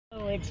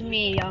it's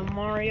me,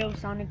 Mario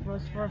Sonic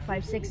Bros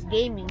 456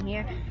 Gaming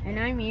here, and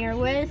I'm here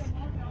with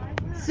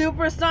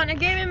Super Sonic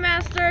Gaming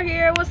Master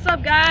here. What's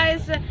up,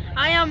 guys?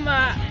 I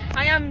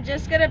am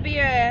just gonna be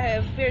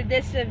for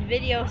this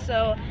video.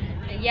 So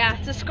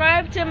yeah,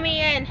 subscribe to me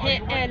and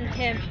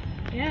him.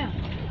 Yeah.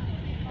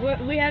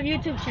 We have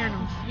YouTube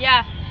channels.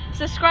 Yeah,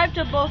 subscribe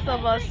to both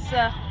of us,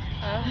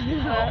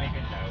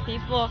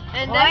 people.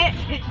 And then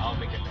I'll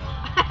make it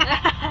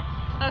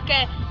now.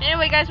 okay.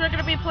 Anyway, guys, we're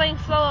gonna be playing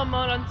solo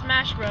mode on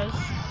Smash Bros.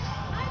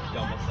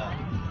 Don't mess up.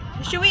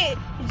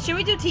 Should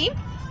we do team?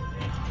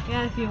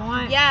 Yeah, if you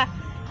want. Yeah.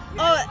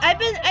 Oh, I've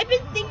been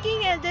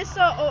thinking of this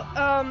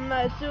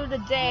through the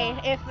day,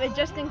 if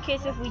just in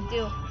case if we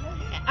do.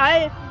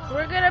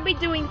 We're gonna be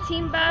doing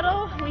team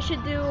battle. We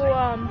should do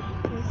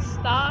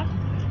stock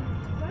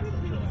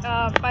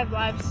 5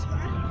 lives,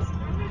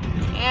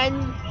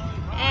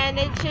 and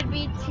it should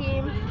be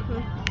team.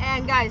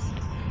 And guys,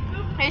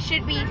 it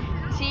should be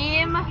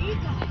team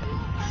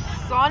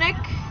Sonic.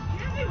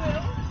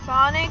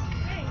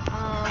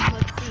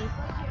 Let's see.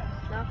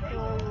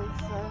 Knuckles.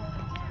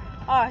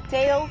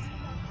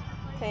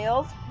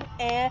 Tails,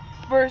 and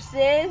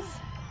versus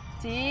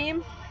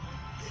Team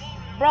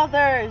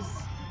Brothers.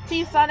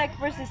 Team Sonic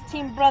versus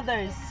Team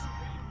Brothers.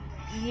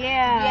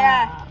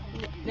 Yeah.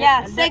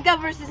 Yeah.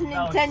 Sega versus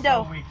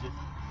Nintendo.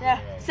 Yeah.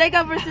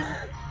 Sega versus.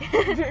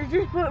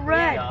 Just put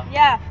red.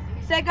 Yeah.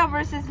 Sega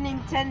versus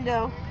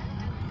Nintendo.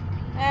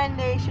 And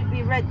they should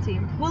be red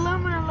team. Well,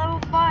 I'm on level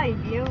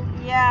 5, you.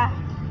 Yeah.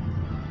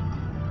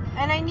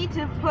 And I need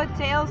to put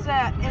Tails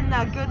in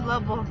a good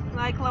level,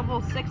 like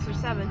level 6 or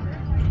 7.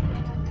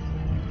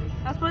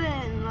 Let's put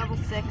it in level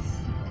 6.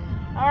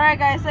 Alright,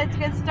 guys, let's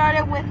get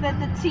started with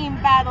the team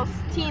battles.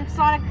 Team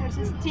Sonic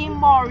versus Team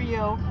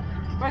Mario.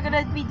 We're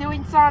gonna be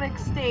doing Sonic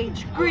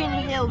stage, Green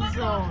Hill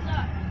Zone.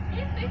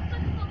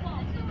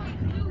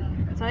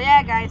 So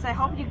yeah, guys, I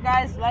hope you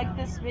guys like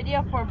this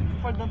video for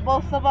the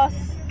both of us.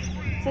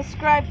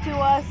 Subscribe to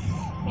us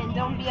and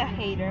don't be a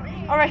hater.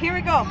 Alright, here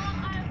we go.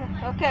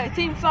 Okay,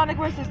 Team Sonic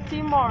versus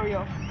Team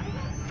Mario.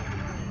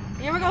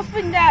 Here we go,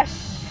 spin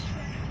dash.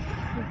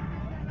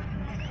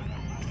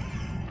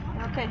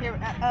 Okay, here.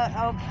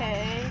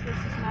 Okay, this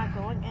is not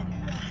going in.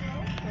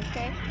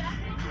 Okay.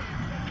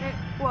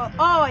 Well,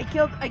 oh, I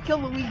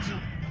killed Luigi.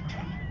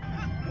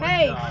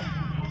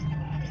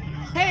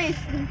 Hey,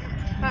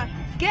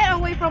 get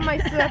away from my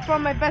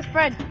best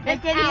friend. I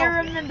can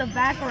hear him in the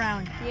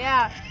background.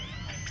 Yeah.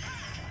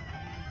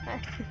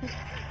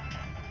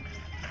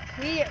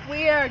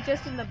 We are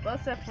just in the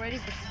bus up ready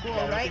for school,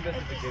 Yeah, I right? think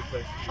this is a good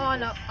place. Oh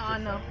no, oh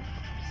no.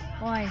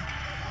 Why?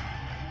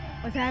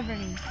 What's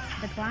happening?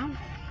 The clowns?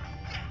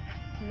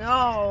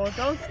 No,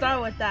 don't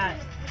start with that.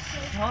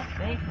 Well,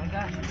 they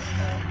forgot the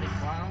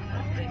clown.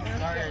 They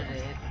started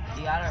it.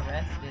 He got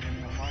arrested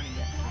in the morning.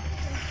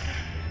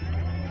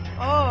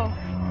 Oh,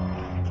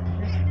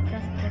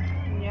 Just the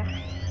yeah.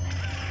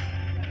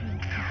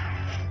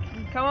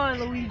 Come on,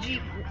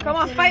 Luigi. Come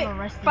on, should fight have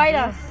arrested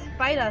us.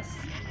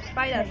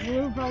 Blue.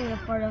 Blue probably a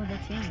part of the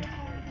team.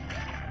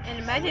 And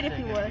imagine if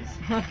he was.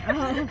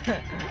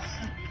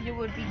 You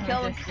would be He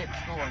killing. just skipped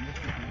school.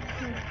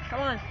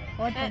 Come on.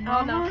 What the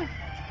Oh no.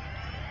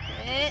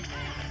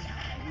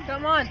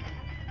 Come on.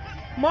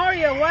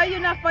 Mario, why are you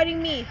not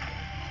fighting me?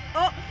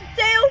 Oh,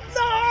 Tails,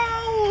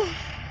 no!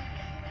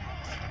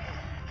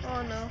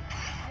 Oh no.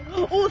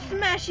 Oh,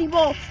 smashy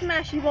ball.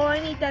 I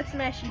need that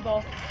smashy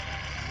ball.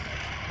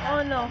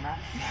 Oh no.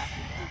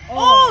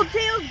 Oh,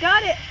 Tails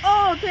got it.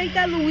 Oh, take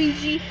that,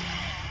 Luigi.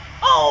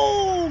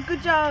 Oh,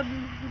 good job.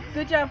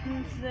 Good job,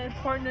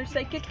 partner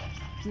psychic.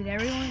 Dude,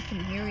 everyone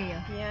can hear you.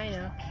 Yeah, I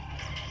know.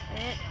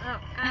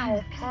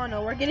 Ow. Oh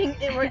no, we're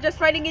just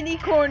fighting in the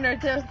corner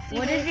to see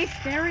What is he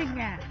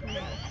staring at?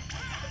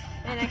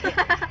 And I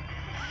can't.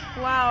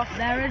 Wow.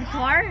 That red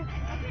car?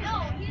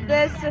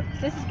 This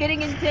is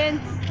getting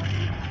intense.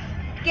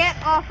 Get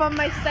off of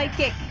my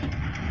psychic.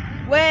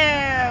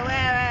 Wow.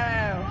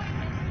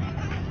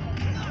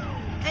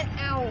 And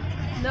ow.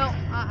 No.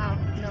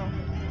 No.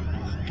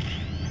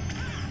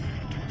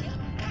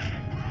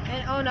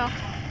 And oh no.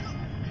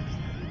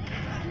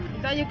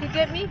 You thought you could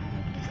get me?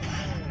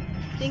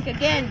 Think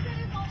again.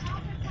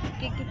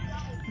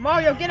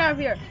 Mario, get out of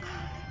here.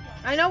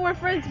 I know we're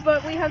friends,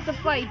 but we have to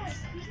fight.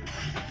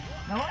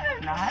 No,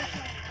 they're not.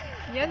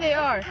 Yeah, they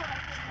are.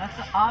 That's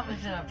the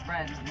opposite of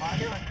friends.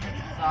 Mario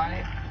and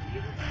Sonic.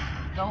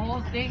 The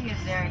whole thing is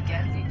they're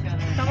against each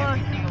other in Come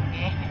every on. single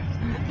game.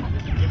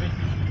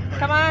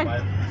 Come on.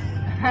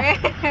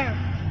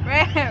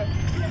 Rare.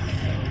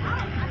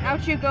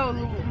 Out you go,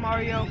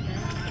 Mario.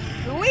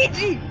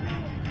 Luigi!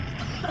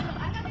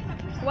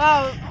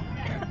 Wow.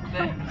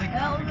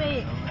 Help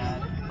me.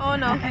 Oh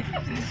no.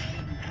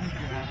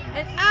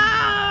 And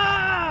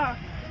ah!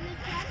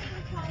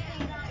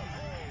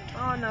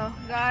 Oh no,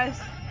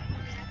 guys.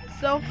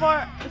 So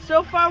far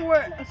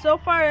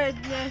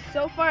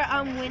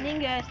I'm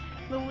winning.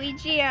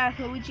 Luigi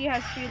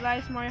has 3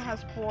 lives. Mario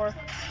has 4.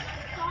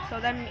 So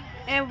that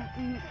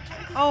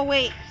oh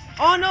wait.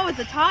 Oh no, it's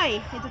a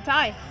tie.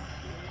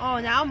 Oh,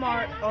 now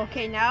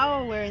okay,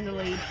 now we're in the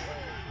lead.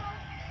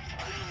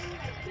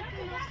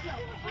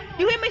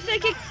 You hit my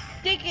sidekick.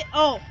 Take it.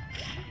 Oh.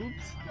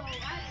 Oops.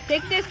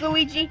 Take this,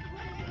 Luigi.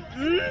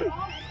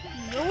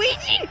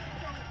 Luigi.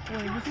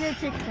 Wait, this is gonna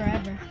take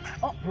forever.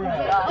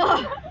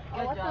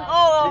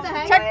 Oh.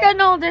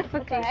 Technical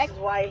difficulties.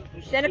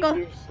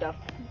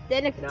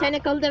 Technical.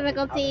 Technical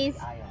difficulties.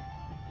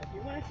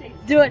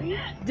 Do it.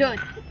 Do it.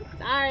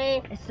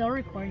 Sorry. It's still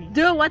recording.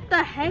 Dude, what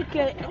the heck?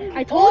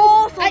 I told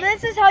Oh, you. so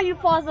this is how you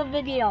pause a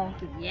video.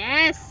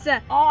 Yes.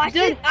 Oh, I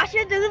Dude.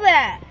 should do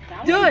that.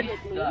 Dude.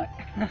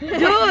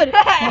 Dude.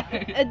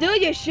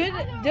 Dude, you should.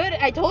 Dude,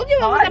 I told you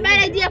it was a bad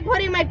idea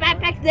putting my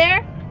backpack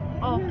there.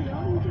 Oh,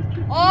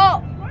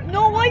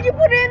 no, why'd you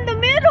put it in the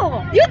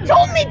middle? You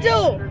told me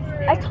to.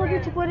 I told you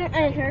to put it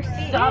in here.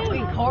 Stop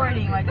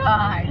recording, my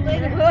God.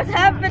 What's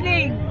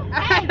happening?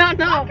 I don't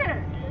know.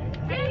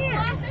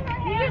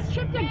 You just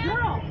tripped a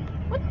girl.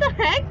 What the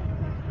heck?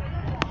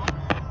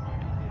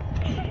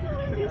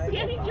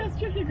 He just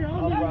tripped a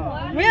girl.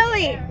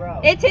 Really?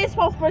 It's his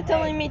fault for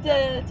telling me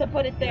to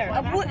put it there.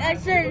 I put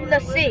it in the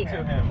seat.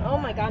 Oh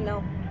my god,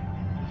 no.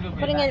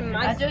 Putting it in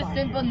my That's just spot.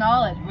 simple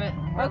knowledge.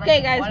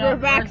 Okay, guys, one we're of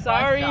the back. first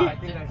Sorry. bus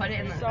stops. Just put it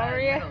in the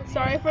Sorry.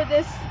 Sorry for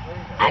this.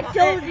 I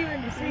told you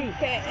in the seat.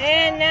 Okay,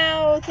 and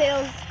now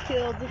Tails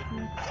killed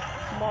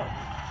Mark.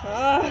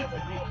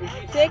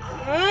 Sick.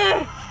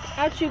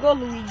 Out you go,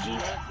 Luigi.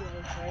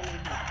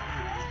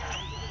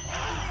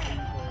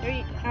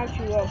 Out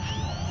you go.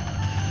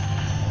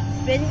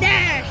 Spin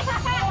dash.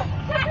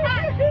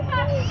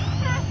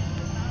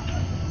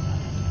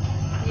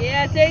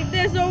 Yeah, take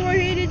this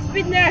overheated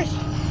spin dash.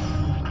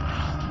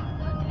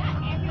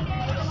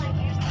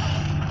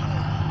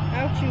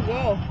 Out you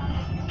go.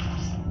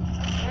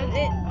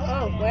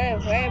 Oh,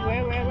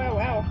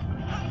 wow.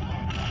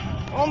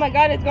 Oh my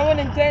god, it's going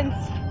intense.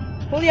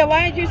 Julia,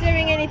 why aren't you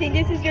saving anything?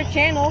 This is your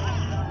channel.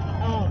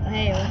 Oh,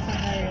 hey, what's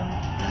up, everyone?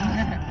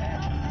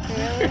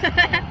 Really?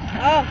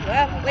 Oh,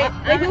 well, wait,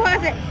 who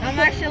has it? I'm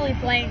actually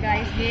playing,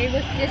 guys.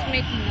 Diego's just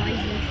making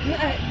noises.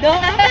 No,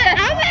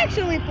 I'm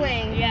actually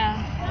playing.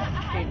 Yeah.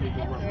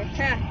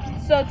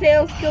 So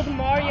Tails killed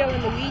Mario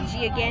and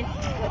Luigi again.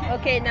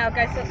 Okay, now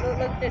guys, look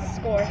at this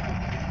score.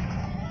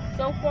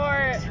 So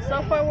far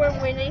we're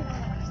winning.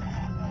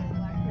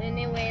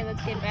 Anyway,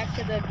 let's get back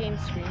to the game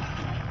screen.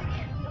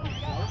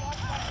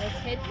 Let's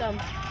hit them.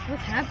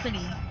 What's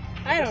happening?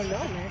 I don't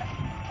know, man.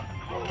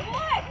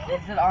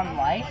 Is it on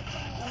live?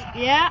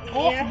 Yeah.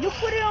 Oh, Yeah. you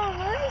put it on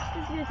live?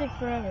 It's gonna take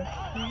forever.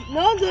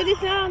 No, dude,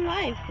 it's not on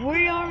live.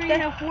 We already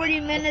have 40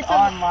 minutes It's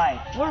on live.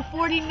 We're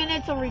 40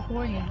 minutes of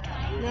recording.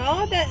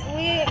 No, that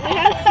we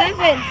have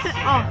 7.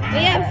 Oh,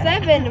 We have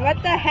 7.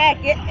 What the heck?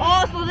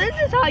 oh, so this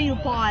is how you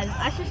pause.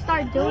 I should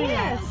start doing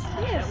Yes.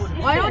 that.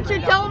 Why don't you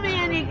tell me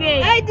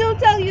anything? I do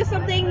tell you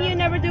something, you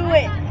never do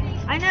it.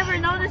 I never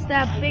noticed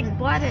that big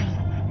button.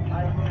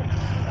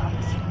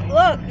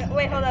 Look,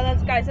 wait, hold on,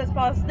 let's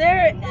pause.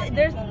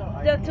 There's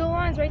the 2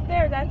 lines right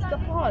there. That's the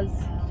pause.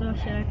 So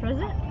should I press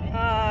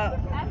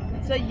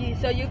it?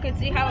 So you can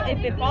see how if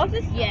it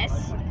pauses.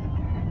 Yes.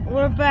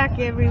 We're back,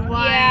 everyone.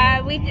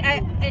 Yeah,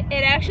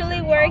 it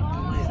actually worked.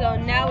 So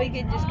now we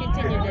can just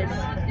continue this.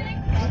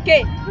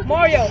 Okay,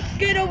 Mario,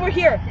 get over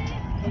here.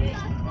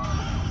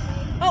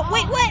 Oh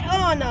wait.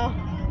 Oh no.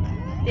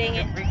 Dang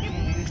it.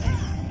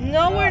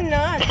 No, we're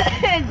not.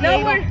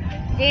 No, we're.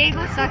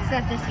 Diego sucks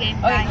at this game,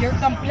 Oh, guys. your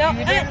computer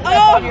that's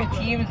oh. on your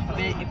team is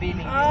beating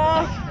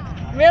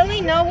you.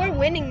 Really? No, we're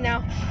winning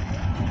now.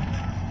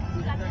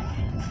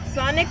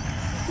 Sonic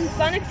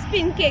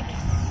spin kick.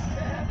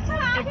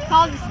 It's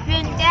called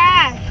spin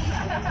dash.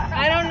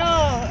 I don't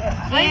know.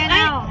 I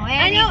know.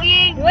 I know.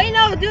 Anything? Wait,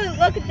 no, dude,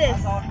 look at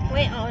this.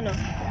 Wait, oh no,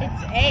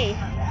 it's A.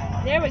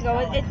 There we go.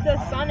 It's a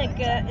Sonic.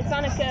 It's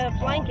Sonic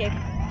flying kick.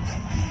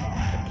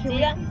 See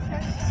that?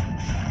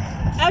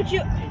 Ouch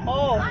you!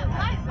 Oh.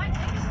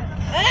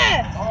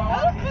 Ah!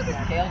 Oh, his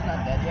tail's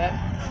not dead yet.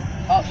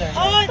 Oh, there it is.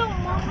 Oh. So,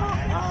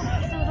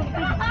 Mama, so the big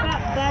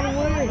fat bad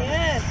word.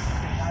 Yes.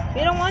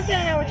 We don't want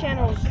that on our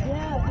channels.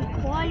 Yeah,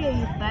 be quiet,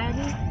 you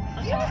fatty.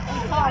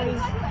 I'm sorry.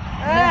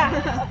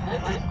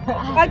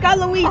 Ah. I got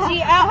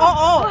Luigi.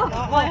 Oh.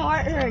 My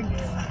heart hurts.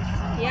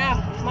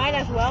 Yeah, mine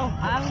as well.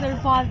 I'm gonna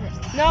pause it.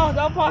 No,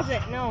 don't pause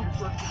it. No.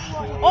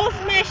 Oh,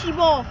 smashy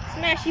ball.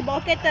 Smashy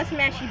ball. Get the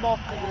smashy ball.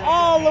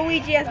 Oh,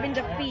 Luigi has been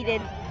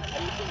defeated.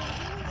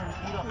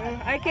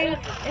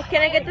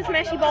 Can I get the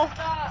smashy ball?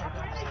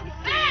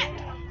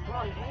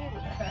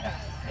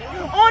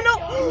 Oh no!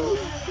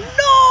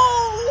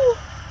 No!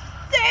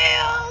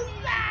 Tails!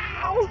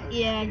 No!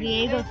 Yeah,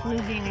 Diego's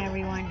losing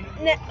everyone.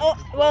 Oh,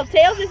 well,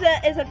 Tails is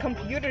a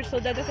computer, so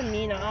that doesn't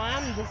mean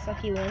I'm the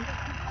sucky one.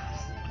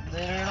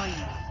 Literally.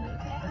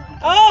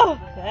 Oh!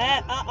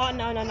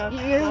 No.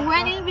 You're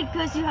winning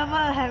because you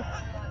have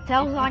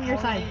tails on your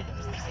side.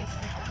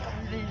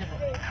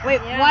 Wait,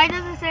 Yeah. why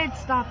does it say it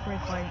stopped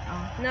recording?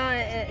 Oh. No,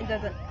 it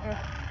doesn't.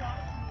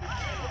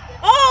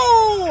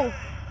 Oh!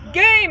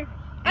 Game!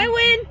 I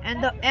win!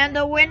 And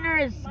the winner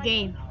is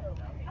game.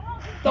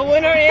 The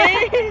winner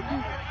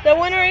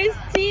is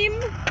team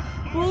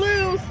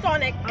Blue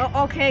Sonic.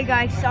 Oh, okay,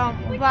 guys.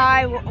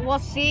 Bye. We'll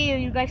see you.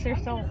 You guys are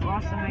so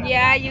awesome.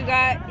 Yeah, you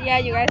guys,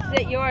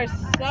 you are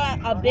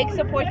a big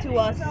support to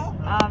us.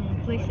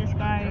 Please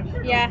subscribe.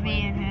 Yeah. To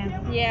me and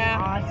him.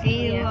 Yeah.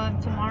 See you Yeah.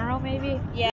 tomorrow, maybe. Yeah.